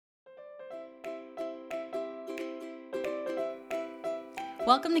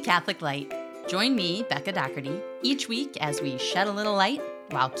Welcome to Catholic Light. Join me, Becca Doherty, each week as we shed a little light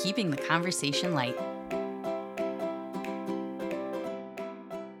while keeping the conversation light.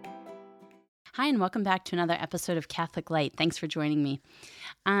 Hi, and welcome back to another episode of Catholic Light. Thanks for joining me.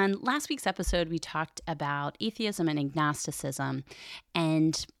 On last week's episode, we talked about atheism and agnosticism,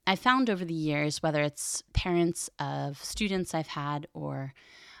 and I found over the years, whether it's parents of students I've had or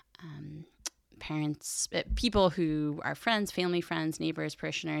people who are friends, family friends, neighbors,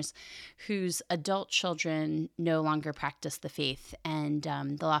 parishioners, whose adult children no longer practice the faith. And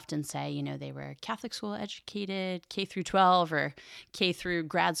they'll often say, they were Catholic school educated, K through 12 or K through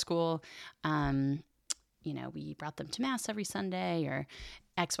grad school. We brought them to Mass every Sunday or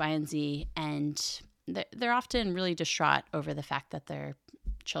X, Y, and Z. And they're often really distraught over the fact that their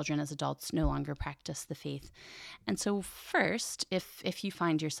children as adults no longer practice the faith. And so first, if you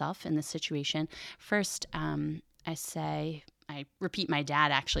find yourself in this situation, first I repeat my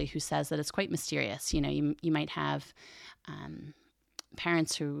dad actually, who says that it's quite mysterious. You might have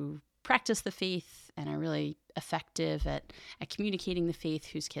parents who practice the faith and are really effective at communicating the faith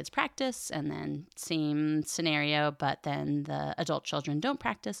whose kids practice, and then same scenario, but then the adult children don't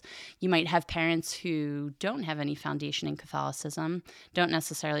practice. You might have parents who don't have any foundation in Catholicism, don't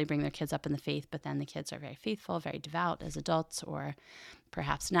necessarily bring their kids up in the faith, but then the kids are very faithful, very devout as adults, or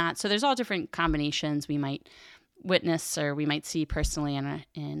perhaps not. So there's all different combinations we might witness or we might see personally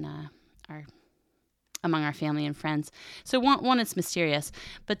among our family and friends. So one, it's mysterious,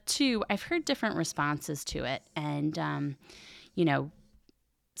 but two, I've heard different responses to it. And,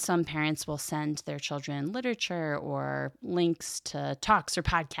 some parents will send their children literature or links to talks or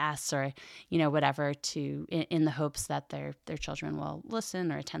podcasts or, whatever in the hopes that their children will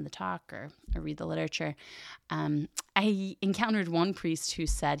listen or attend the talk or read the literature. I encountered one priest who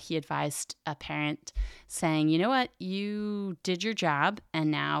said he advised a parent saying, you know what, you did your job and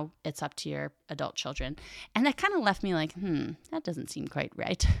now it's up to your adult children. And that kind of left me like, that doesn't seem quite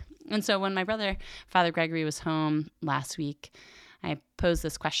right. And so when my brother, Father Gregory, was home last week, I posed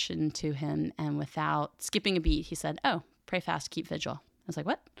this question to him, and without skipping a beat, he said, pray fast, keep vigil. I was like,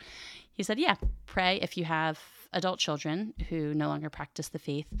 what? He said, yeah, pray if you have adult children who no longer practice the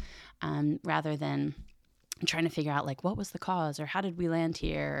faith, rather than trying to figure out like, what was the cause or how did we land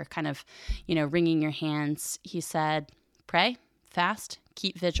here, or kind of, wringing your hands. He said, pray, fast,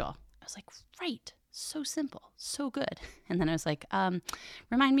 keep vigil. I was like, right. So simple, so good. And then I was like,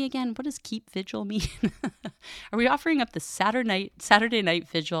 remind me again, what does keep vigil mean? Are we offering up the Saturday night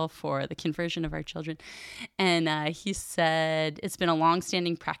vigil for the conversion of our children? And he said, it's been a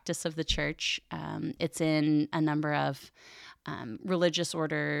longstanding practice of the church. It's in a number of religious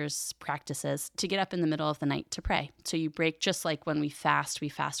orders, practices, to get up in the middle of the night to pray. So you break, just like when we fast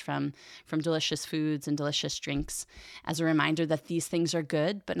from delicious foods and delicious drinks, as a reminder that these things are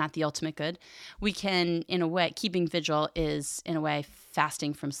good, but not the ultimate good. We can, in a way, keeping vigil is, in a way,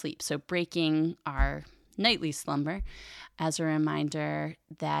 fasting from sleep. So breaking our nightly slumber as a reminder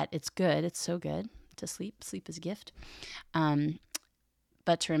that it's good, it's so good to sleep. Sleep is a gift.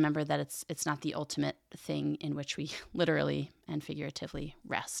 But to remember that it's not the ultimate thing in which we literally and figuratively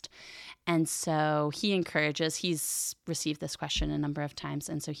rest. And so he's received this question a number of times,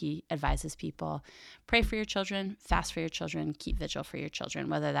 and so he advises people, pray for your children, fast for your children, keep vigil for your children,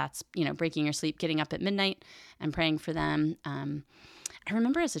 whether that's, breaking your sleep, getting up at midnight and praying for them. I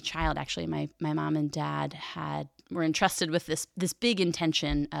remember as a child, actually, my mom and dad were entrusted with this big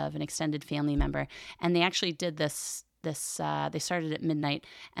intention of an extended family member, and they actually did this. They started at midnight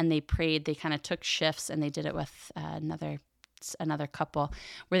and they prayed. They kind of took shifts and they did it with another couple,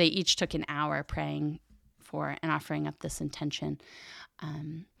 where they each took an hour praying for and offering up this intention.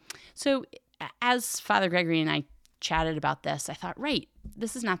 So as Father Gregory and I chatted about this, I thought, right,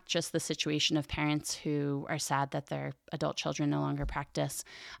 this is not just the situation of parents who are sad that their adult children no longer practice,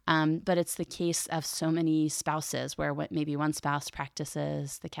 but it's the case of so many spouses where maybe one spouse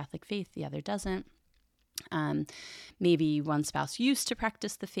practices the Catholic faith, the other doesn't. Maybe one spouse used to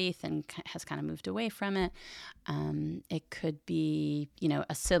practice the faith and has kind of moved away from it. It could be,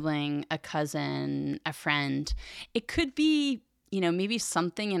 a sibling, a cousin, a friend. It could be, maybe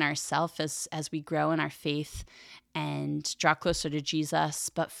something in ourself as we grow in our faith and draw closer to Jesus,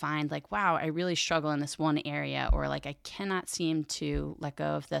 but find like, wow, I really struggle in this one area, or like I cannot seem to let go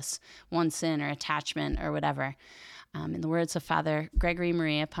of this one sin or attachment or whatever. In the words of Father Gregory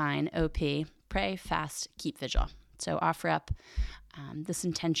Maria Pine, OP, pray, fast, keep vigil. So offer up this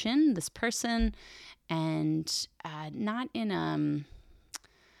intention, this person, and not in,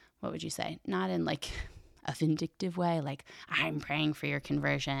 what would you say? Not in like a vindictive way, like I'm praying for your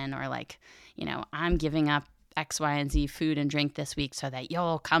conversion, or like, I'm giving up X, Y, and Z food and drink this week so that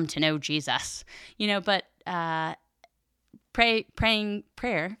you'll come to know Jesus. But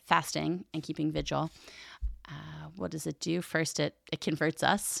prayer, fasting, and keeping vigil, what does it do? First, it converts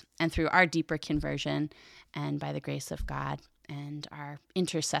us, and through our deeper conversion and by the grace of God and our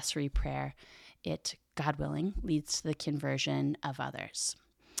intercessory prayer, it, God willing, leads to the conversion of others.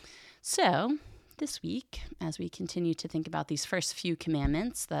 So this week, as we continue to think about these first few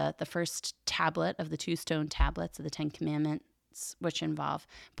commandments, the first tablet of the 2 stone tablets of the 10 Commandments, which involve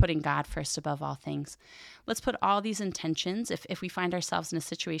putting God first above all things, let's put all these intentions. If we find ourselves in a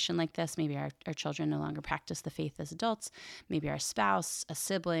situation like this, maybe our children no longer practice the faith as adults, maybe our spouse, a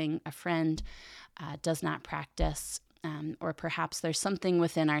sibling, a friend does not practice, or perhaps there's something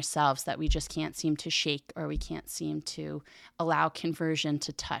within ourselves that we just can't seem to shake, or we can't seem to allow conversion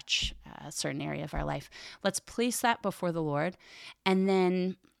to touch a certain area of our life. Let's place that before the Lord, and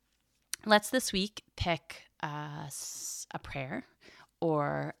then let's this week pick a prayer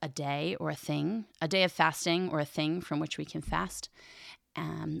or a day or a day of fasting or a thing from which we can fast,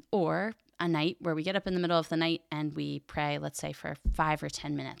 or a night where we get up in the middle of the night and we pray, let's say for 5 or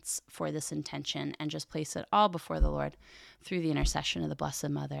 10 minutes for this intention, and just place it all before the Lord through the intercession of the Blessed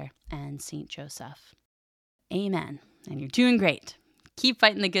Mother and Saint Joseph. Amen. And you're doing great. Keep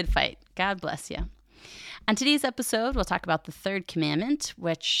fighting the good fight. God bless you. On today's episode, we'll talk about the 3rd commandment,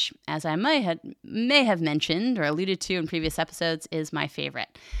 which, as I may have mentioned or alluded to in previous episodes, is my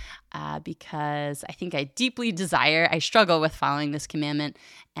favorite, because I think I struggle with following this commandment,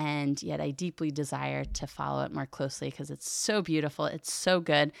 and yet I deeply desire to follow it more closely because it's so beautiful, it's so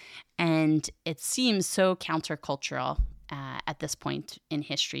good, and it seems so countercultural at this point in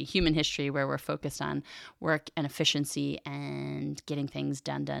history, human history, where we're focused on work and efficiency and getting things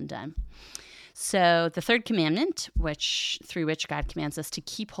done. So the 3rd commandment, through which God commands us to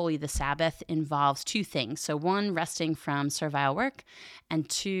keep holy the Sabbath, involves 2 things. So 1, resting from servile work, and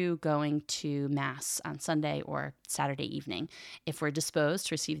 2, going to Mass on Sunday or Saturday evening. If we're disposed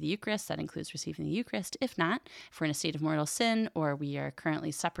to receive the Eucharist, that includes receiving the Eucharist. If not, if we're in a state of mortal sin, or we are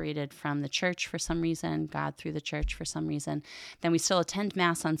currently separated from the church for some reason, God through the church for some reason, then we still attend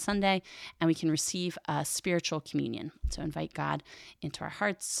Mass on Sunday, and we can receive a spiritual communion. So invite God into our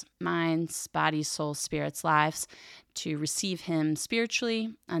hearts, minds, bodies, souls, spirits, lives, to receive him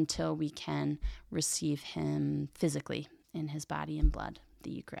spiritually until we can receive him physically in his body and blood,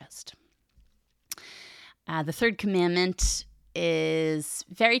 the Eucharist. The 3rd commandment is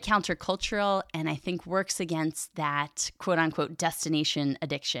very countercultural, and I think works against that quote-unquote destination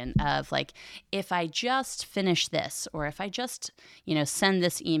addiction of, like, if I just finish this, or if I just, send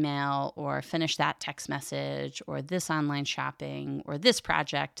this email, or finish that text message, or this online shopping, or this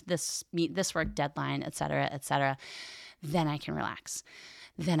project, meet this work deadline, et cetera, then I can relax.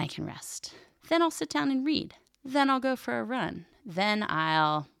 Then I can rest. Then I'll sit down and read. Then I'll go for a run. Then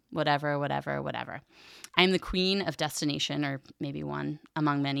I'll whatever. I'm the queen of destination, or maybe one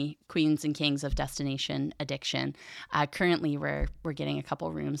among many queens and kings of destination addiction. Currently, we're getting a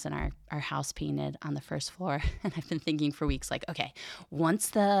couple rooms in our house painted on the 1st floor, and I've been thinking for weeks, like, okay, once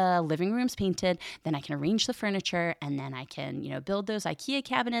the living room's painted, then I can arrange the furniture, and then I can, build those IKEA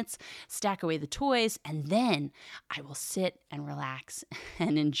cabinets, stack away the toys, and then I will sit and relax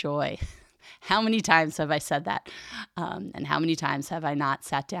and enjoy. How many times have I said that? And how many times have I not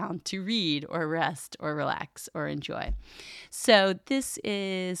sat down to read or rest or relax or enjoy? So this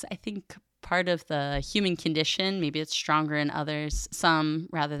is, I think, part of the human condition. Maybe it's stronger in others, some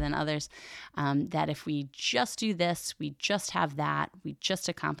rather than others, that if we just do this, we just have that, we just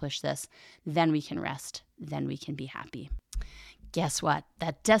accomplish this, then we can rest, then we can be happy. Guess what?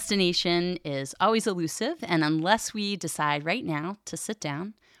 That destination is always elusive, and unless we decide right now to sit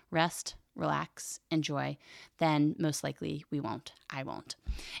down, rest, relax, enjoy, then most likely we won't. I won't.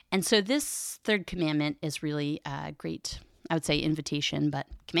 And so this 3rd commandment is really a great, I would say, invitation, but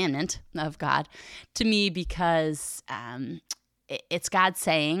commandment of God to me, because it's God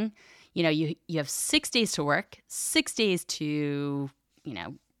saying, you have 6 days to work, 6 days to,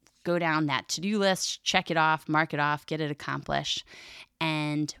 go down that to-do list, check it off, mark it off, get it accomplished.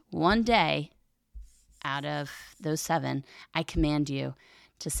 And one day out of those 7, I command you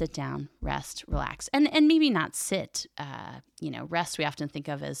to sit down, rest, relax, and maybe not sit. Rest we often think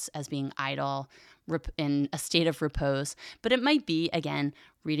of as being idle, in a state of repose, but it might be, again,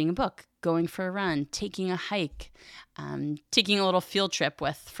 reading a book, going for a run, taking a hike, taking a little field trip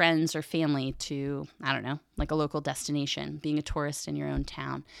with friends or family to, I don't know, like a local destination, being a tourist in your own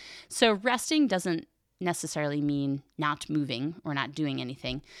town. So resting doesn't necessarily mean not moving or not doing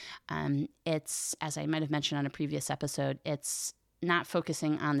anything. It's, as I might have mentioned on a previous episode, it's not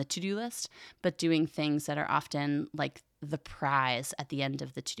focusing on the to-do list, but doing things that are often like the prize at the end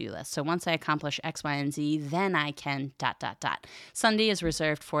of the to-do list. So once I accomplish X, Y, and Z, then I can ... Sunday is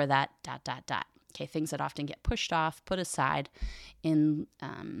reserved for that ... Okay, things that often get pushed off, put aside in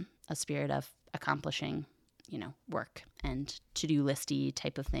a spirit of accomplishing, work and to-do listy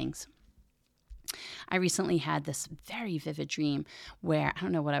type of things. I recently had this very vivid dream where I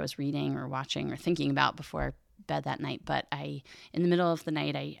don't know what I was reading or watching or thinking about before bed that night, but in the middle of the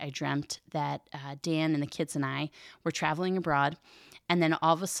night, I dreamt that Dan and the kids and I were traveling abroad. And then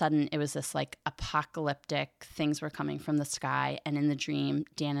all of a sudden, it was this like apocalyptic things were coming from the sky. And in the dream,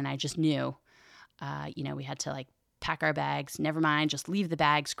 Dan and I just knew, we had to like pack our bags. Never mind, just leave the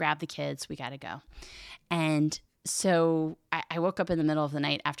bags, grab the kids. We got to go. And so I woke up in the middle of the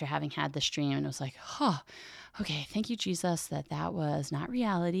night after having had this dream and was like, okay, thank you, Jesus, that was not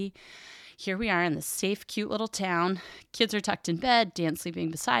reality. Here we are in this safe, cute little town. Kids are tucked in bed, Dan's sleeping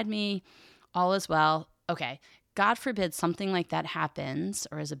beside me. All is well. Okay, God forbid something like that happens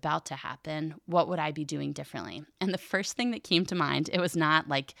or is about to happen. What would I be doing differently? And the first thing that came to mind, it was not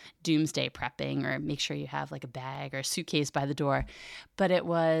like doomsday prepping or make sure you have like a bag or a suitcase by the door, but it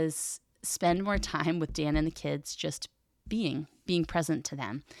was spend more time with Dan and the kids, just being present to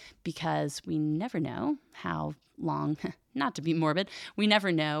them, because we never know how long, not to be morbid, we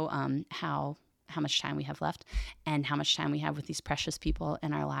never know how much time we have left and how much time we have with these precious people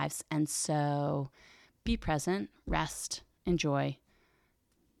in our lives. And so be present, rest, enjoy,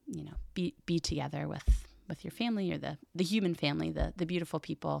 be together with your family or the human family, the beautiful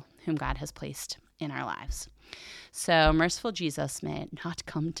people whom God has placed in our lives. So merciful Jesus, may it not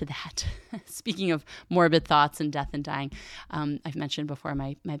come to that. Speaking of morbid thoughts and death and dying, I've mentioned before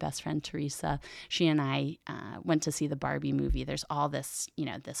my best friend Teresa, she and I went to see the Barbie movie. There's all this,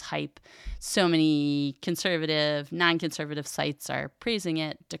 this hype. So many conservative, non-conservative sites are praising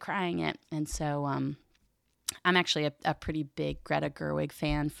it, decrying it. And so I'm actually a pretty big Greta Gerwig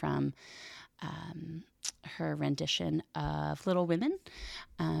fan from her rendition of Little Women.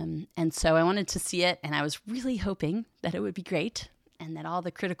 And so I wanted to see it, and I was really hoping that it would be great and that all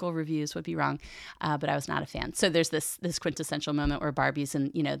the critical reviews would be wrong, but I was not a fan. So there's this quintessential moment where Barbie's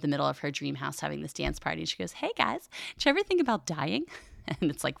in, the middle of her dream house having this dance party, and she goes, "Hey guys, did you ever think about dying?" And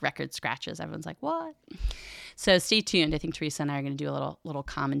it's like record scratches. Everyone's like, "What?" So stay tuned. I think Teresa and I are going to do a little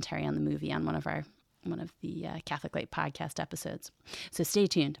commentary on the movie on one of the Catholic Light podcast episodes. So stay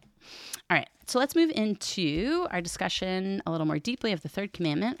tuned. All right, so let's move into our discussion a little more deeply of the third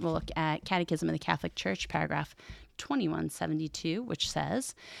commandment. We'll look at Catechism of the Catholic Church, paragraph 2172, which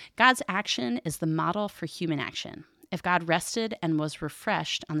says, God's action is the model for human action. If God rested and was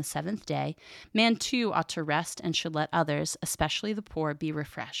refreshed on the seventh day, man too ought to rest and should let others, especially the poor, be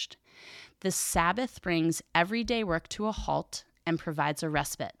refreshed. The Sabbath brings everyday work to a halt and provides a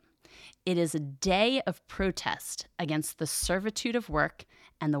respite. It is a day of protest against the servitude of work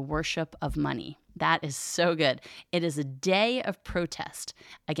and the worship of money. That is so good. It is a day of protest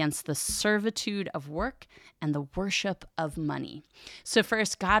against the servitude of work and the worship of money. So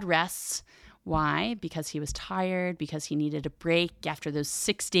first, God rests. Why? Because he was tired, because he needed a break after those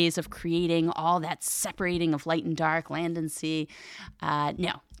 6 days of creating all that separating of light and dark, land and sea.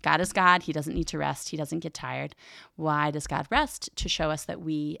 No, God is God. He doesn't need to rest. He doesn't get tired. Why does God rest? To show us that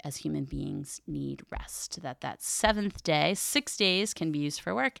we as human beings need rest, that seventh day, 6 days can be used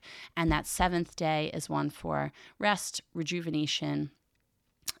for work, and that seventh day is one for rest, rejuvenation,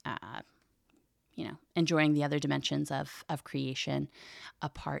 enjoying the other dimensions of creation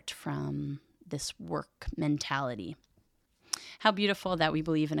apart from this work mentality. How beautiful that we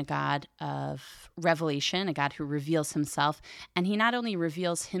believe in a God of revelation, a God who reveals himself. And he not only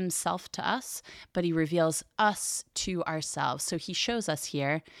reveals himself to us, but he reveals us to ourselves. So he shows us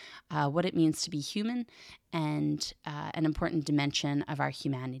here what it means to be human and an important dimension of our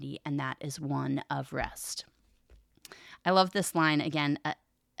humanity, and that is one of rest. I love this line again.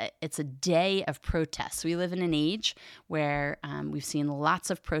 It's a day of protest. We live in an age where we've seen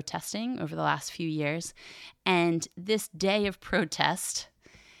lots of protesting over the last few years. And this day of protest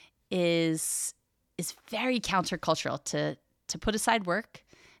is very countercultural to put aside work,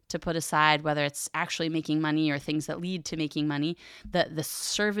 to put aside whether it's actually making money or things that lead to making money, the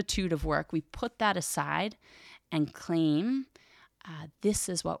servitude of work. We put that aside and claim this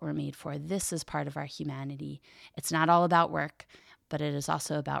is what we're made for. This is part of our humanity. It's not all about work, but it is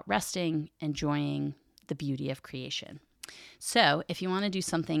also about resting, enjoying the beauty of creation. So if you want to do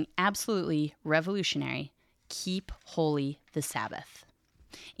something absolutely revolutionary, keep holy the Sabbath.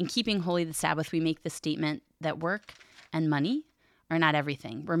 In keeping holy the Sabbath, we make the statement that work and money are not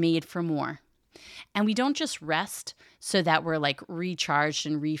everything. We're made for more. And we don't just rest so that we're like recharged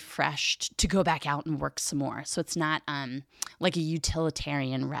and refreshed to go back out and work some more. So it's not like a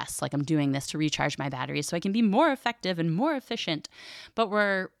utilitarian rest, like I'm doing this to recharge my batteries so I can be more effective and more efficient. But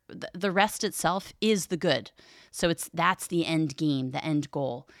the rest itself is the good. So that's the end game, the end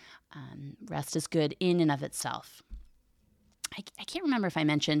goal. Rest is good in and of itself. I can't remember if I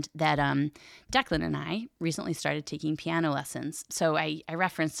mentioned that Declan and I recently started taking piano lessons. So I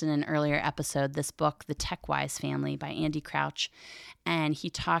referenced in an earlier episode this book, The Tech-Wise Family by Andy Crouch. And he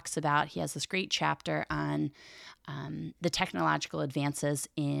has this great chapter on the technological advances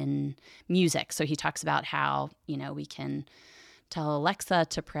in music. So he talks about how, we can tell Alexa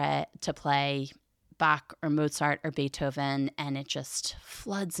to play Bach or Mozart or Beethoven, and it just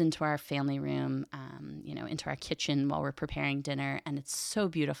floods into our family room, into our kitchen while we're preparing dinner, and it's so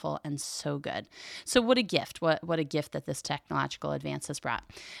beautiful and so good. So what a gift, what a gift that this technological advance has brought.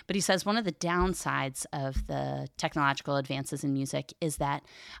 But he says one of the downsides of the technological advances in music is that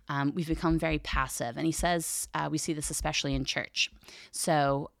we've become very passive, and he says we see this especially in church.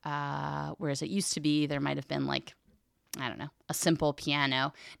 So whereas it used to be there might have been a simple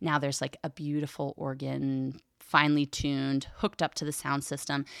piano. Now there's like a beautiful organ, finely tuned, hooked up to the sound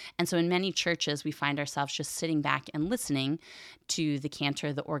system. And so in many churches, we find ourselves just sitting back and listening to the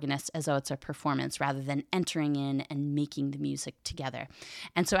cantor, the organist, as though it's a performance rather than entering in and making the music together.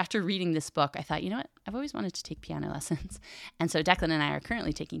 And so after reading this book, I thought, you know what? I've always wanted to take piano lessons. And so Declan and I are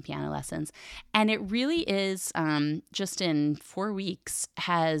currently taking piano lessons. And it really is, just in 4 weeks,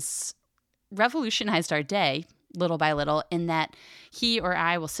 has revolutionized our day little by little, in that he or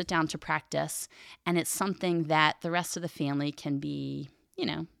I will sit down to practice, and it's something that the rest of the family can be,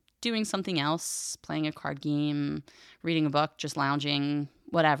 doing something else, playing a card game, reading a book, just lounging,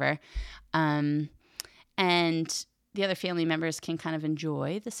 whatever. And the other family members can kind of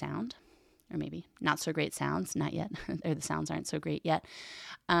enjoy the sound, or maybe not so great sounds, not yet, or the sounds aren't so great yet.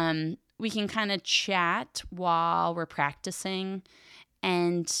 We can kind of chat while we're practicing.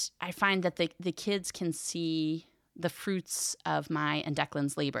 And I find that the kids can see the fruits of my and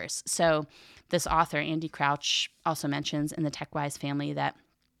Declan's labors. So this author, Andy Crouch, also mentions in the Tech-Wise Family that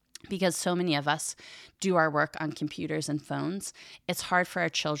because so many of us do our work on computers and phones, it's hard for our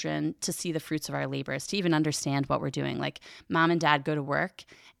children to see the fruits of our labors, to even understand what we're doing. Like mom and dad go to work,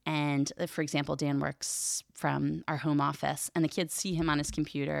 and for example, Dan works from our home office, and the kids see him on his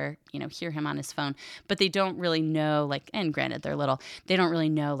computer, hear him on his phone, but they don't really know, and granted, they're little, they don't really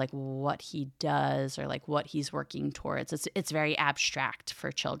know what he does or what he's working towards. It's very abstract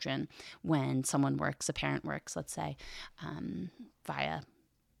for children when someone works, a parent works, let's say, via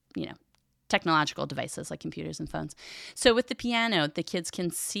technological devices like computers and phones. So with the piano, the kids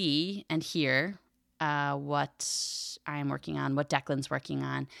can see and hear what I'm working on, what Declan's working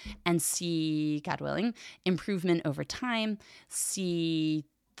on, and see, God willing, improvement over time, see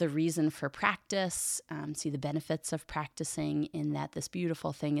the reason for practice, see the benefits of practicing in that this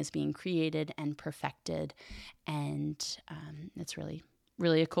beautiful thing is being created and perfected, and it's really,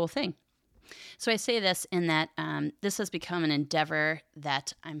 really a cool thing. So I say this in that this has become an endeavor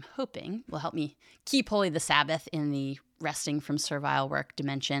that I'm hoping will help me keep holy the Sabbath in the resting from servile work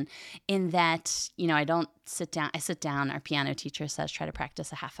dimension, in that, I don't sit down. I sit down. Our piano teacher says try to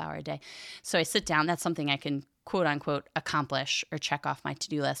practice a half hour a day. So I sit down. That's something I can quote unquote accomplish or check off my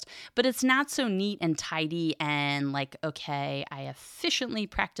to-do list. But it's not so neat and tidy and okay, I efficiently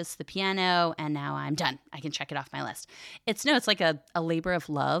practiced the piano and now I'm done. I can check it off my list. It's like a labor of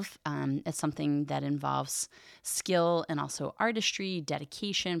love. It's something that involves skill and also artistry,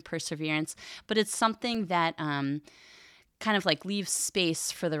 dedication, perseverance. But it's something that kind of leaves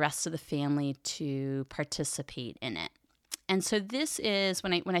space for the rest of the family to participate in it. And so this is,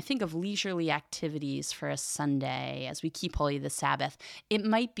 when I think of leisurely activities for a Sunday, as we keep holy the Sabbath, it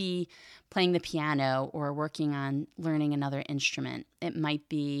might be playing the piano or working on learning another instrument. It might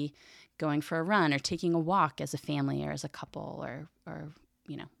be going for a run or taking a walk as a family or as a couple or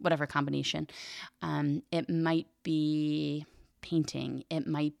whatever combination. It might be painting. It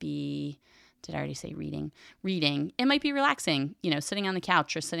might be, did I already say reading? Reading. It might be relaxing, sitting on the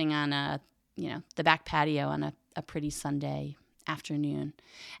couch or sitting on the back patio on a pretty Sunday afternoon.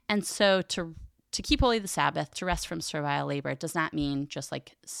 And so to keep holy the Sabbath, to rest from servile labor, does not mean just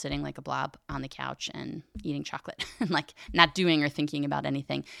sitting like a blob on the couch and eating chocolate and not doing or thinking about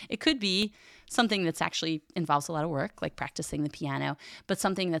anything. It could be something that's actually involves a lot of work, like practicing the piano, but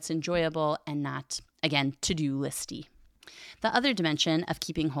something that's enjoyable and not, again, to-do listy. The other dimension of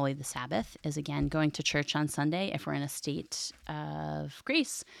keeping holy the Sabbath is, again, going to church on Sunday if we're in a state of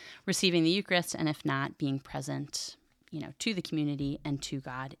grace, receiving the Eucharist, and if not, being present, to the community and to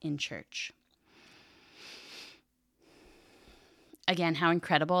God in church. Again, how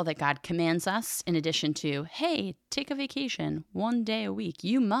incredible that God commands us, in addition to, hey, take a vacation 1 day a week.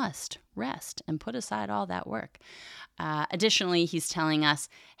 You must rest and put aside all that work. Additionally, he's telling us,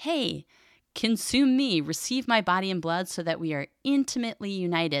 hey, consume me, receive my body and blood so that we are intimately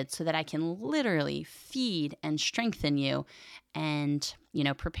united, so that I can literally feed and strengthen you and,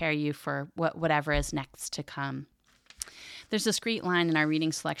 prepare you for whatever is next to come. There's this great line in our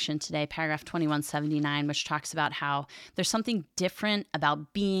reading selection today, paragraph 2179, which talks about how there's something different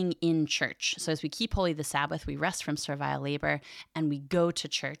about being in church. So as we keep holy the Sabbath, we rest from servile labor, and we go to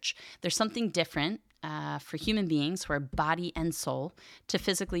church. There's something different for human beings who are body and soul to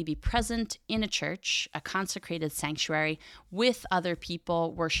physically be present in a church, a consecrated sanctuary, with other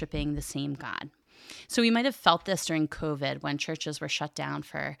people worshiping the same God. So we might have felt this during COVID when churches were shut down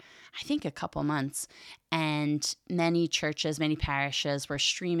for, I think, a couple months. And many churches, many parishes were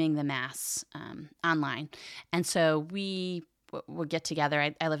streaming the Mass online. And so we would get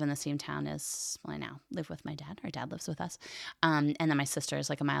together. I live in the same town as, I now live with my dad. Our dad lives with us. And then my sister is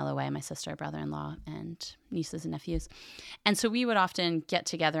like a mile away, my sister, brother-in-law, and nieces and nephews. And so we would often get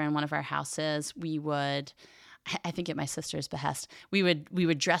together in one of our houses. We would... I think at my sister's behest, we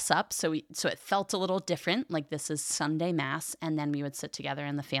would dress up so it felt a little different, like this is Sunday Mass, and then we would sit together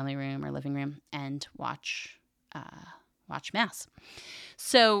in the family room or living room and watch Mass.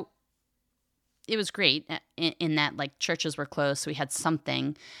 So it was great in that, like, churches were closed, so we had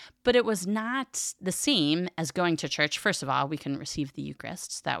something, but it was not the same as going to church. First of all, we couldn't receive the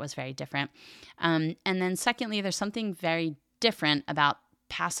Eucharist, so that was very different, and then secondly, there's something very different about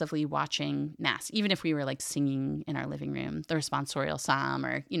passively watching Mass, even if we were like singing in our living room the responsorial psalm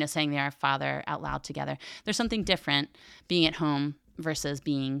or, saying the Our Father out loud together. There's something different being at home versus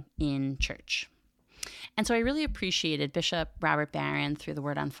being in church. And so I really appreciated Bishop Robert Barron through the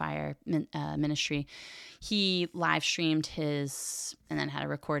Word on Fire ministry. He live streamed his, and then had a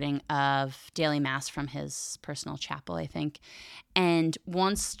recording of daily Mass from his personal chapel, I think. And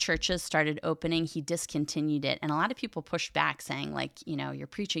once churches started opening, he discontinued it. And a lot of people pushed back saying, like, your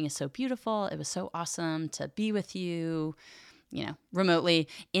preaching is so beautiful. It was so awesome to be with you, remotely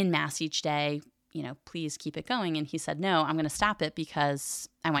in Mass each day. Please keep it going. And he said, no, I'm going to stop it because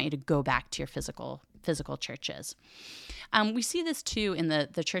I want you to go back to your physical churches. We see this too in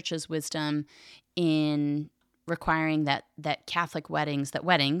the church's wisdom in requiring that Catholic weddings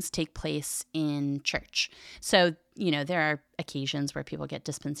take place in church. So, there are occasions where people get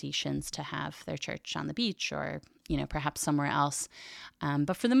dispensations to have their church on the beach or, perhaps somewhere else.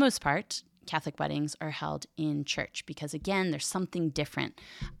 But for the most part, Catholic weddings are held in church because, again, there's something different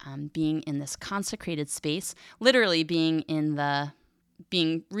being in this consecrated space, literally being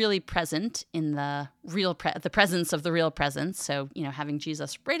really present in the real the presence of the real presence. So, having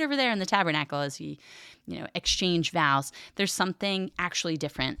Jesus right over there in the tabernacle as we, exchange vows. There's something actually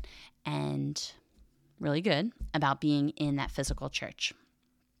different and really good about being in that physical church.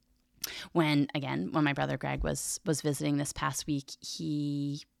 When my brother Greg was visiting this past week,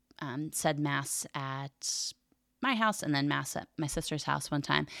 he said Mass at my house and then Mass at my sister's house one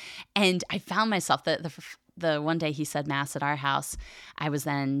time. And I found myself the one day he said Mass at our house, I was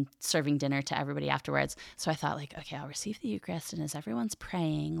then serving dinner to everybody afterwards. So I thought, like, okay, I'll receive the Eucharist. And as everyone's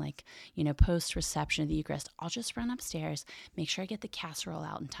praying, like, post-reception of the Eucharist, I'll just run upstairs, make sure I get the casserole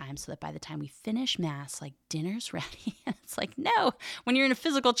out in time so that by the time we finish Mass, like, dinner's ready. And it's like, no, when you're in a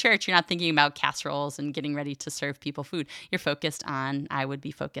physical church, you're not thinking about casseroles and getting ready to serve people food. I would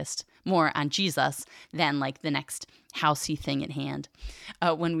be focused more on Jesus than like the next housey thing at hand.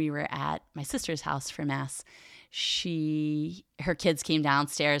 When we were at my sister's house for Mass, her kids came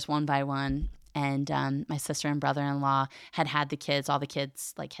downstairs one by one, and my sister and brother-in-law had all the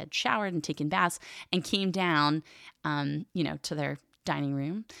kids like had showered and taken baths and came down, to their dining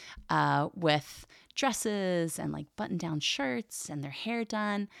room with dresses and like button-down shirts and their hair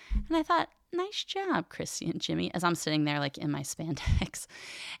done. And I thought, nice job, Chrissy and Jimmy, as I'm sitting there like in my spandex.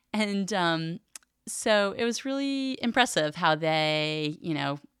 And so it was really impressive how they,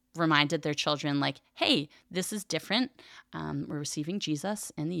 reminded their children, like, hey, this is different. We're receiving Jesus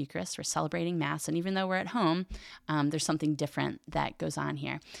in the Eucharist. We're celebrating Mass. And even though we're at home, there's something different that goes on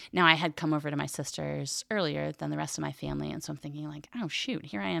here. Now, I had come over to my sister's earlier than the rest of my family. And so I'm thinking, like, oh, shoot,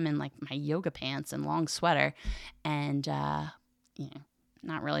 here I am in like my yoga pants and long sweater and,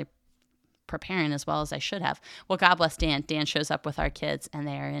 not really preparing as well as I should have. Well, God bless Dan. Dan shows up with our kids, and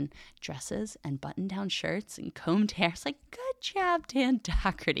they are in dresses and button-down shirts and combed hair. It's like, good job, Dan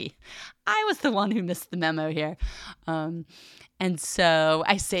Doherty. I was the one who missed the memo here. And so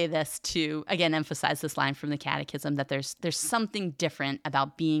I say this to, again, emphasize this line from the Catechism that there's something different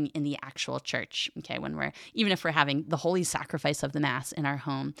about being in the actual church, okay, when even if we're having the holy sacrifice of the Mass in our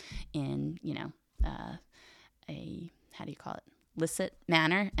home in, a, how do you call it, licit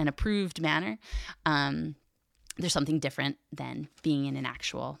manner, an approved manner. There's something different than being in an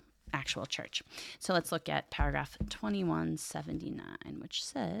actual church. So let's look at paragraph 2179, which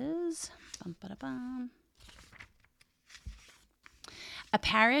says, a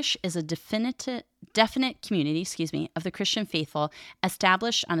parish is a definite community, of the Christian faithful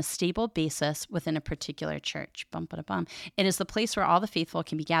established on a stable basis within a particular church. It is the place where all the faithful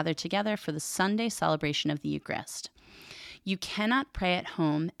can be gathered together for the Sunday celebration of the Eucharist. You cannot pray at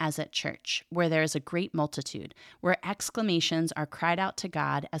home as at church, where there is a great multitude, where exclamations are cried out to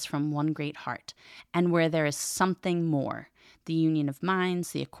God as from one great heart, and where there is something more, the union of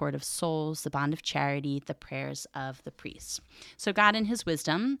minds, the accord of souls, the bond of charity, the prayers of the priests. So God in his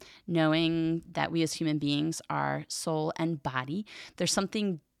wisdom, knowing that we as human beings are soul and body, there's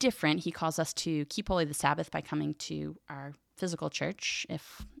something different. He calls us to keep holy the Sabbath by coming to our physical church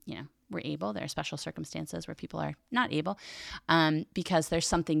if, we're able. There are special circumstances where people are not able, because there's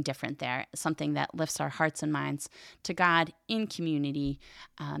something different there, something that lifts our hearts and minds to God in community,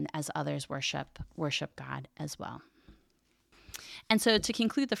 as others worship God as well. And so to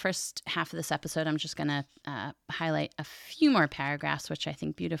conclude the first half of this episode, I'm just going to highlight a few more paragraphs, which I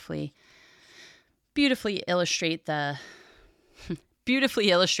think beautifully illustrate the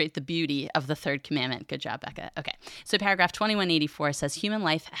beauty of the third commandment. Good job, Becca. Okay, so paragraph 2184 says, human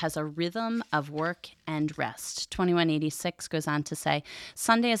life has a rhythm of work and rest. 2186 goes on to say,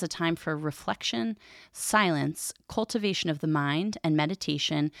 Sunday is a time for reflection, silence, cultivation of the mind, and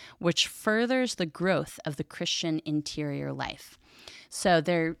meditation, which furthers the growth of the Christian interior life. So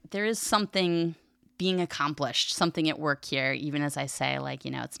there is something being accomplished, something at work here, even as I say,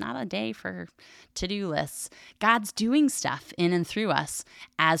 it's not a day for to-do lists. God's doing stuff in and through us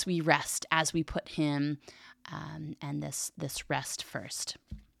as we rest, as we put him and this rest first.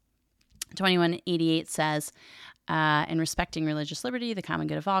 2188 says, in respecting religious liberty, the common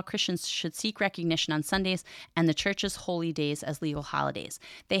good of all, Christians should seek recognition on Sundays and the church's holy days as legal holidays.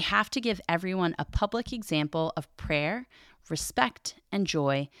 They have to give everyone a public example of prayer, respect, and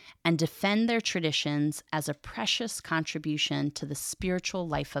joy, and defend their traditions as a precious contribution to the spiritual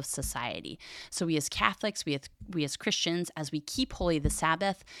life of society. So we as Catholics, we as Christians, as we keep holy the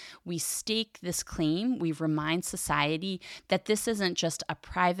Sabbath, we stake this claim, we remind society that this isn't just a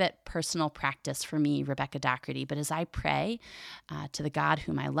private, personal practice for me, Rebecca Doherty, but as I pray to the God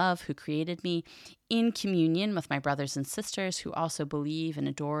whom I love, who created me, in communion with my brothers and sisters who also believe and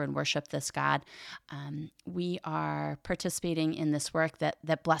adore and worship this God, we are participating in this work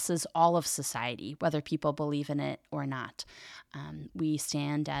that blesses all of society, whether people believe in it or not. We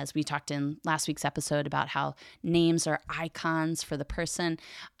stand, as we talked in last week's episode about how names are icons for the person.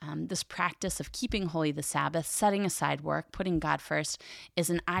 This practice of keeping holy the Sabbath, setting aside work, putting God first, is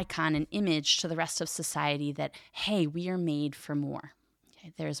an icon, an image to the rest of society that, hey, we are made for more.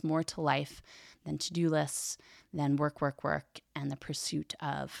 Okay? There's more to life than to-do lists, than work, and the pursuit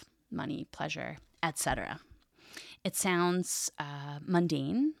of money, pleasure, etc. It sounds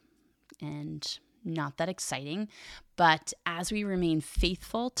mundane and not that exciting, but as we remain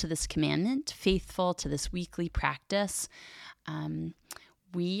faithful to this commandment, faithful to this weekly practice,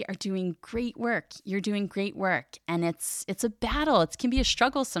 we are doing great work. You're doing great work. And it's a battle. It can be a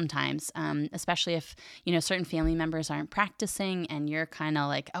struggle sometimes, especially if, certain family members aren't practicing and you're kind of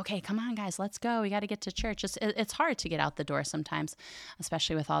like, okay, come on, guys, let's go. We got to get to church. It's hard to get out the door sometimes,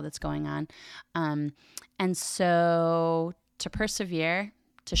 especially with all that's going on. And so to persevere,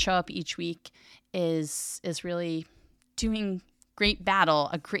 to show up each week is really doing great battle,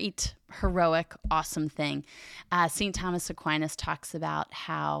 a great, heroic, awesome thing. St. Thomas Aquinas talks about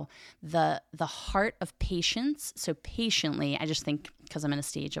how the heart of patience, so patiently, I just think because I'm in a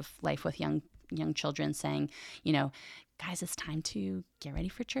stage of life with young children saying, guys, it's time to get ready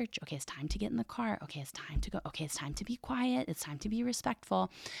for church. Okay, it's time to get in the car. Okay, it's time to go. Okay, it's time to be quiet. It's time to be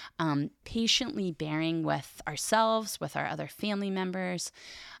respectful. Patiently bearing with ourselves, with our other family members.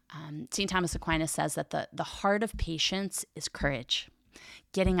 St. Thomas Aquinas says that the heart of patience is courage.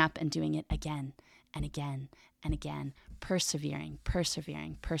 Getting up and doing it again and again and again. Persevering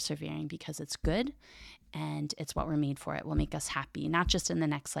because it's good and it's what we're made for. It will make us happy, not just in the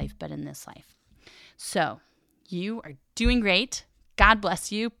next life, but in this life. So, you are doing great. God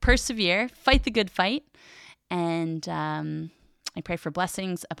bless you. Persevere. Fight the good fight. And I pray for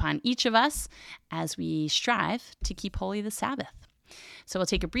blessings upon each of us as we strive to keep holy the Sabbath. So we'll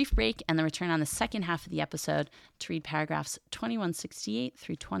take a brief break and then return on the second half of the episode to read paragraphs 2168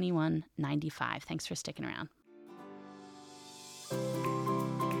 through 2195. Thanks for sticking around.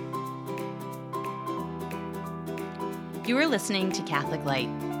 You are listening to Catholic Light.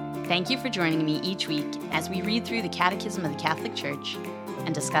 Thank you for joining me each week as we read through the Catechism of the Catholic Church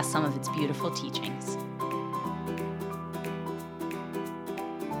and discuss some of its beautiful teachings.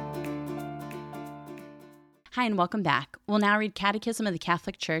 Hi, and welcome back. We'll now read Catechism of the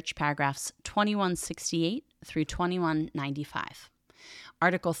Catholic Church, paragraphs 2168 through 2195.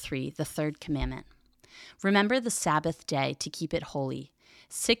 Article 3, the Third Commandment. Remember the Sabbath day to keep it holy.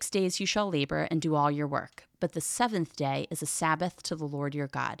 6 days you shall labor and do all your work, but the seventh day is a Sabbath to the Lord your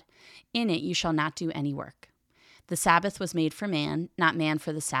God. In it you shall not do any work. The Sabbath was made for man, not man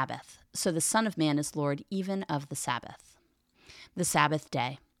for the Sabbath. So the Son of Man is Lord even of the Sabbath. The Sabbath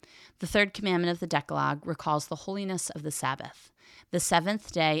day. The third commandment of the Decalogue recalls the holiness of the Sabbath. The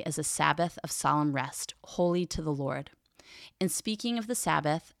seventh day is a Sabbath of solemn rest, holy to the Lord. In speaking of the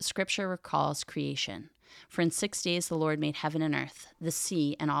Sabbath, Scripture recalls creation. For in 6 days the Lord made heaven and earth, the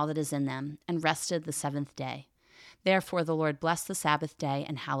sea and all that is in them, and rested the seventh day. Therefore the Lord blessed the Sabbath day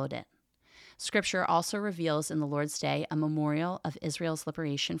and hallowed it. Scripture also reveals in the Lord's day a memorial of Israel's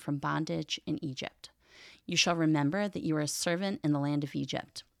liberation from bondage in Egypt. You shall remember that you were a servant in the land of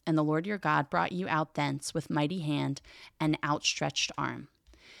Egypt, and the Lord your God brought you out thence with mighty hand and outstretched arm.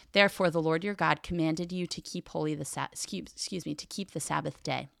 Therefore the Lord your God commanded you to keep to keep the Sabbath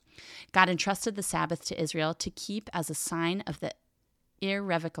day. God entrusted the Sabbath to Israel to keep as a sign of the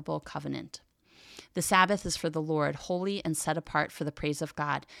irrevocable covenant. The Sabbath is for the Lord, holy and set apart for the praise of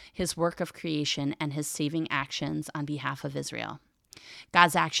God, his work of creation and his saving actions on behalf of Israel.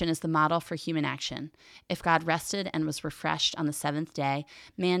 God's action is the model for human action. If God rested and was refreshed on the seventh day,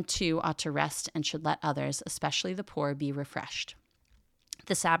 man too ought to rest and should let others, especially the poor, be refreshed.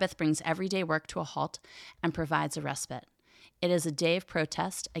 The Sabbath brings everyday work to a halt and provides a respite. It is a day of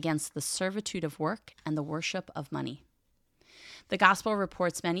protest against the servitude of work and the worship of money. The Gospel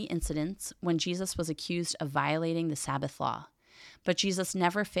reports many incidents when Jesus was accused of violating the Sabbath law, but Jesus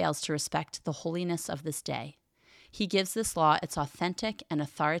never fails to respect the holiness of this day. He gives this law its authentic and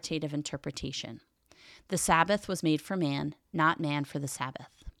authoritative interpretation. The Sabbath was made for man, not man for the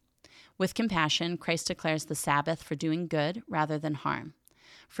Sabbath. With compassion, Christ declares the Sabbath for doing good rather than harm,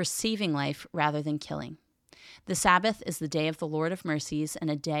 for saving life rather than killing. The Sabbath is the day of the Lord of mercies and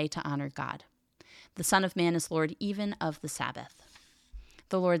a day to honor God. The Son of Man is Lord even of the Sabbath.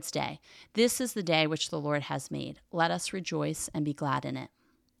 The Lord's Day. This is the day which the Lord has made. Let us rejoice and be glad in it.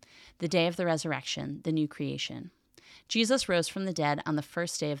 The day of the resurrection, the new creation. Jesus rose from the dead on the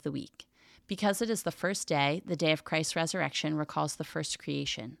first day of the week. Because it is the first day, the day of Christ's resurrection recalls the first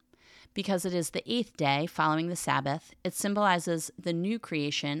creation. Because it is the eighth day following the Sabbath, it symbolizes the new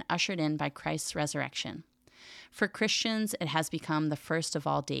creation ushered in by Christ's resurrection. For Christians, it has become the first of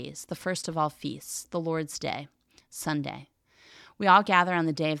all days, the first of all feasts, the Lord's Day, Sunday. We all gather on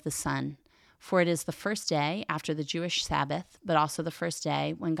the day of the sun, for it is the first day after the Jewish Sabbath, but also the first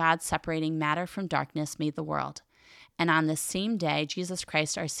day when God, separating matter from darkness, made the world. And on this same day, Jesus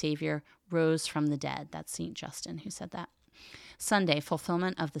Christ, our Savior, rose from the dead. That's St. Justin who said that. Sunday,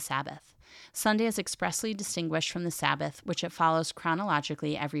 fulfillment of the Sabbath. Sunday is expressly distinguished from the Sabbath, which it follows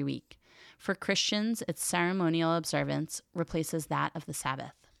chronologically every week. For Christians, its ceremonial observance replaces that of the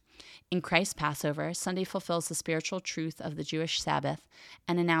Sabbath. In Christ's Passover, Sunday fulfills the spiritual truth of the Jewish Sabbath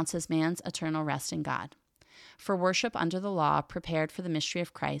and announces man's eternal rest in God. For worship under the law prepared for the mystery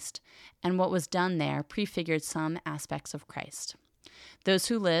of Christ, and what was done there prefigured some aspects of Christ. Those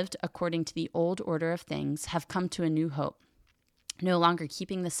who lived according to the old order of things have come to a new hope, no longer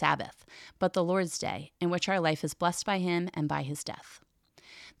keeping the Sabbath, but the Lord's Day, in which our life is blessed by him and by his death.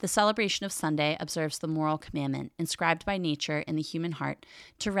 The celebration of Sunday observes the moral commandment inscribed by nature in the human heart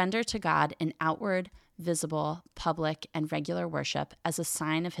to render to God an outward, visible, public, and regular worship as a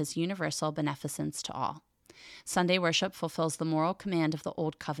sign of his universal beneficence to all. Sunday worship fulfills the moral command of the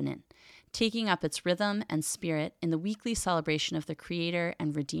Old Covenant, taking up its rhythm and spirit in the weekly celebration of the Creator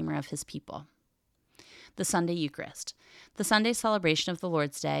and Redeemer of his people. The Sunday Eucharist. The Sunday celebration of the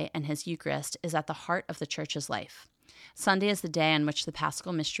Lord's Day and his Eucharist is at the heart of the Church's life. Sunday is the day on which the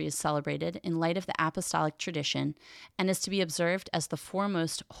Paschal Mystery is celebrated in light of the apostolic tradition and is to be observed as the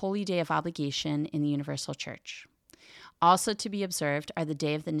foremost holy day of obligation in the universal Church. Also to be observed are the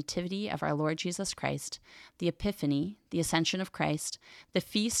day of the Nativity of our Lord Jesus Christ, the Epiphany, the Ascension of Christ, the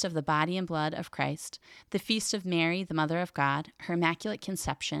feast of the body and blood of Christ, the feast of Mary, the Mother of God, her Immaculate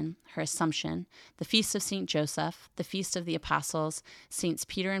Conception, her Assumption, the feast of St. Joseph, the feast of the Apostles, Saints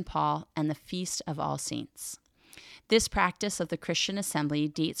Peter and Paul, and the feast of all saints. This practice of the Christian assembly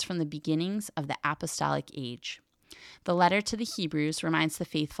dates from the beginnings of the apostolic age. The letter to the Hebrews reminds the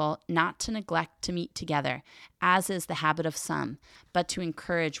faithful not to neglect to meet together, as is the habit of some, but to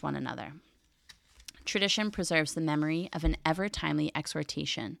encourage one another. Tradition preserves the memory of an ever-timely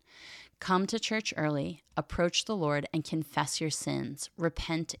exhortation. Come to church early, approach the Lord, and confess your sins.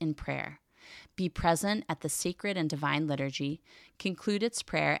 Repent in prayer. Be present at the sacred and divine liturgy. Conclude its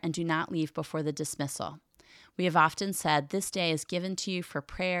prayer and do not leave before the dismissal. We have often said, this day is given to you for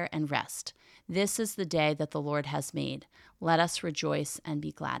prayer and rest. This is the day that the Lord has made. Let us rejoice and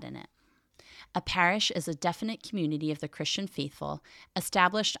be glad in it. A parish is a definite community of the Christian faithful,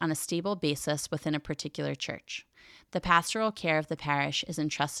 established on a stable basis within a particular church. The pastoral care of the parish is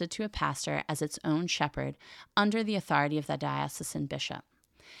entrusted to a pastor as its own shepherd under the authority of the diocesan bishop.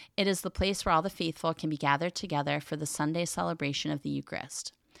 It is the place where all the faithful can be gathered together for the Sunday celebration of the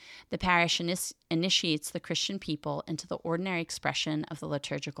Eucharist. The parish initiates the Christian people into the ordinary expression of the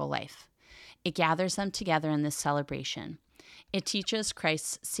liturgical life. It gathers them together in this celebration. It teaches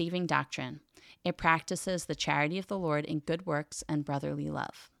Christ's saving doctrine. It practices the charity of the Lord in good works and brotherly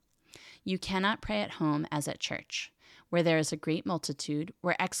love. You cannot pray at home as at church, where there is a great multitude,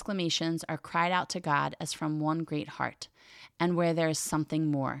 where exclamations are cried out to God as from one great heart, and where there is something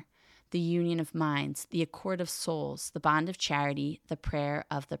more, the union of minds, the accord of souls, the bond of charity, the prayer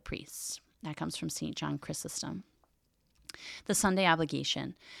of the priests. That comes from St. John Chrysostom. The Sunday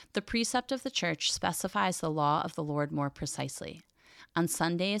obligation. The precept of the Church specifies the law of the Lord more precisely. On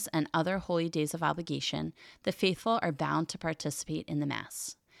Sundays and other holy days of obligation, the faithful are bound to participate in the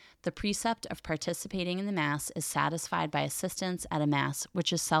Mass. The precept of participating in the Mass is satisfied by assistance at a Mass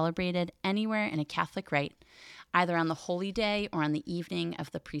which is celebrated anywhere in a Catholic rite, either on the holy day or on the evening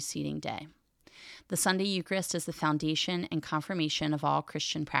of the preceding day. The Sunday Eucharist is the foundation and confirmation of all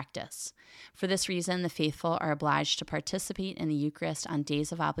Christian practice. For this reason, the faithful are obliged to participate in the Eucharist on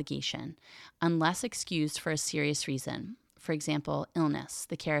days of obligation, unless excused for a serious reason, for example, illness,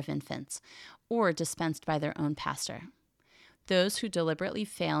 the care of infants, or dispensed by their own pastor. Those who deliberately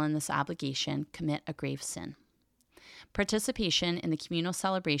fail in this obligation commit a grave sin. Participation in the communal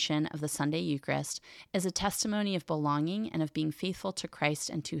celebration of the Sunday Eucharist is a testimony of belonging and of being faithful to Christ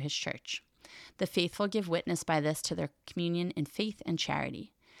and to His Church. The faithful give witness by this to their communion in faith and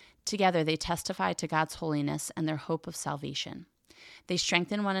charity. Together they testify to God's holiness and their hope of salvation. They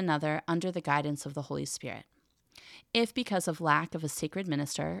strengthen one another under the guidance of the Holy Spirit. If, because of lack of a sacred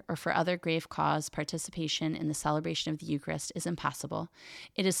minister or for other grave cause, participation in the celebration of the Eucharist is impossible,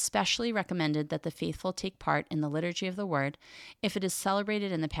 it is specially recommended that the faithful take part in the liturgy of the Word if it is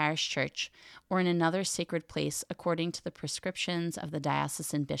celebrated in the parish church or in another sacred place according to the prescriptions of the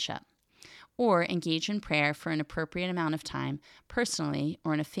diocesan bishop, or engage in prayer for an appropriate amount of time, personally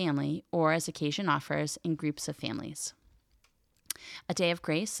or in a family, or as occasion offers, in groups of families. A day of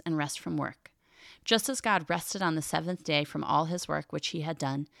grace and rest from work. Just as God rested on the seventh day from all His work which He had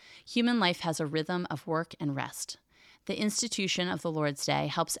done, human life has a rhythm of work and rest. The institution of the Lord's Day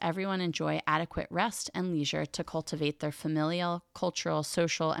helps everyone enjoy adequate rest and leisure to cultivate their familial, cultural,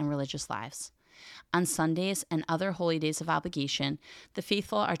 social, and religious lives. On Sundays and other holy days of obligation, the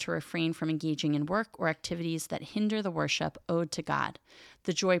faithful are to refrain from engaging in work or activities that hinder the worship owed to God,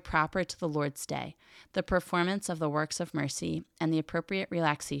 the joy proper to the Lord's Day, the performance of the works of mercy, and the appropriate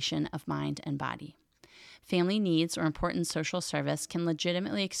relaxation of mind and body. Family needs or important social service can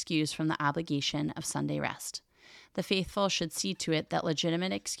legitimately excuse from the obligation of Sunday rest. The faithful should see to it that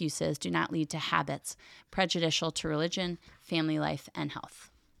legitimate excuses do not lead to habits prejudicial to religion, family life, and health.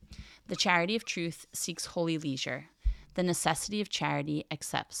 The charity of truth seeks holy leisure. The necessity of charity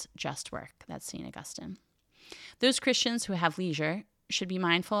accepts just work. That's St. Augustine. Those Christians who have leisure should be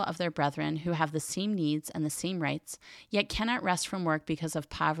mindful of their brethren who have the same needs and the same rights, yet cannot rest from work because of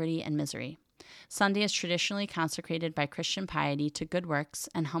poverty and misery. Sunday is traditionally consecrated by Christian piety to good works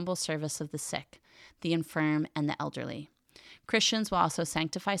and humble service of the sick, the infirm, and the elderly. Christians will also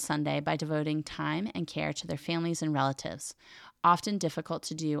sanctify Sunday by devoting time and care to their families and relatives, often difficult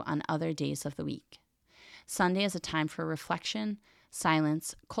to do on other days of the week. Sunday is a time for reflection,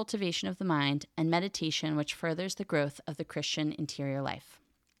 silence, cultivation of the mind, and meditation which furthers the growth of the Christian interior life.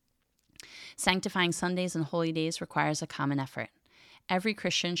 Sanctifying Sundays and holy days requires a common effort. Every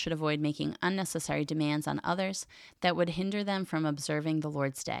Christian should avoid making unnecessary demands on others that would hinder them from observing the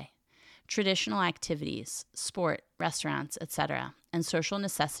Lord's Day. traditional activities, sport, restaurants, etc., and social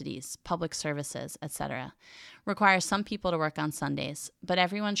necessities, public services, etc., require some people to work on Sundays, but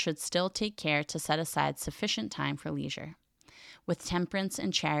everyone should still take care to set aside sufficient time for leisure. With temperance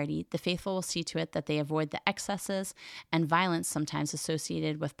and charity, the faithful will see to it that they avoid the excesses and violence sometimes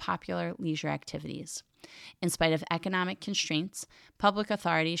associated with popular leisure activities. In spite of economic constraints, public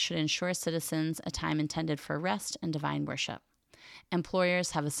authorities should ensure citizens a time intended for rest and divine worship.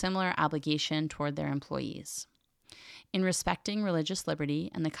 Employers have a similar obligation toward their employees. In respecting religious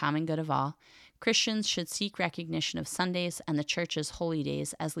liberty and the common good of all, Christians should seek recognition of Sundays and the Church's holy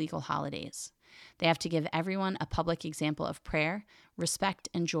days as legal holidays. They have to give everyone a public example of prayer, respect,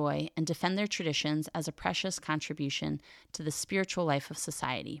 and joy, and defend their traditions as a precious contribution to the spiritual life of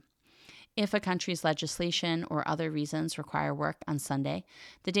society. If a country's legislation or other reasons require work on Sunday,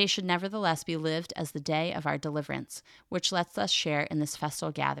 the day should nevertheless be lived as the day of our deliverance, which lets us share in this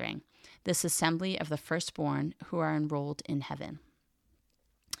festal gathering, this assembly of the firstborn who are enrolled in heaven.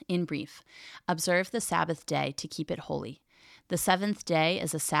 In brief, observe the Sabbath day to keep it holy. The seventh day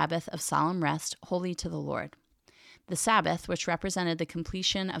is a Sabbath of solemn rest, holy to the Lord. The Sabbath, which represented the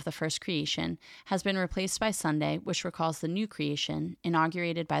completion of the first creation, has been replaced by Sunday, which recalls the new creation,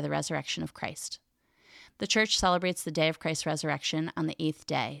 inaugurated by the resurrection of Christ. The Church celebrates the day of Christ's resurrection on the 8th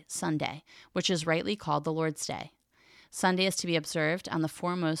day, Sunday, which is rightly called the Lord's Day. Sunday is to be observed on the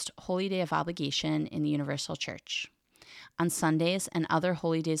foremost holy day of obligation in the universal Church. On Sundays and other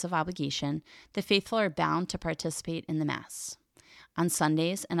holy days of obligation, the faithful are bound to participate in the Mass. On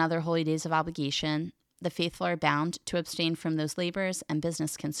Sundays and other holy days of obligation, the faithful are bound to abstain from those labors and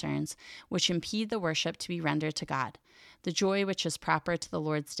business concerns which impede the worship to be rendered to God, the joy which is proper to the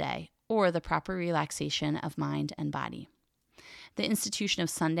Lord's Day, or the proper relaxation of mind and body. The institution of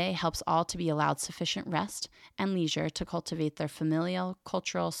Sunday helps all to be allowed sufficient rest and leisure to cultivate their familial,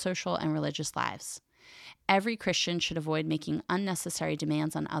 cultural, social, and religious lives. Every Christian should avoid making unnecessary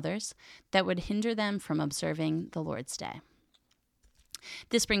demands on others that would hinder them from observing the Lord's Day.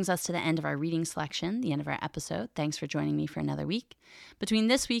 This brings us to the end of our reading selection, the end of our episode. Thanks for joining me for another week. Between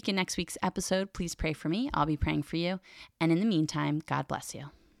this week and next week's episode, please pray for me. I'll be praying for you. And in the meantime, God bless you.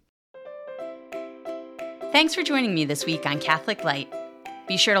 Thanks for joining me this week on Catholic Light.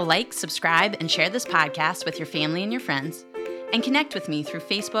 Be sure to like, subscribe, and share this podcast with your family and your friends, and connect with me through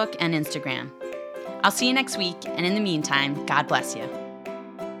Facebook and Instagram. I'll see you next week, and in the meantime, God bless you.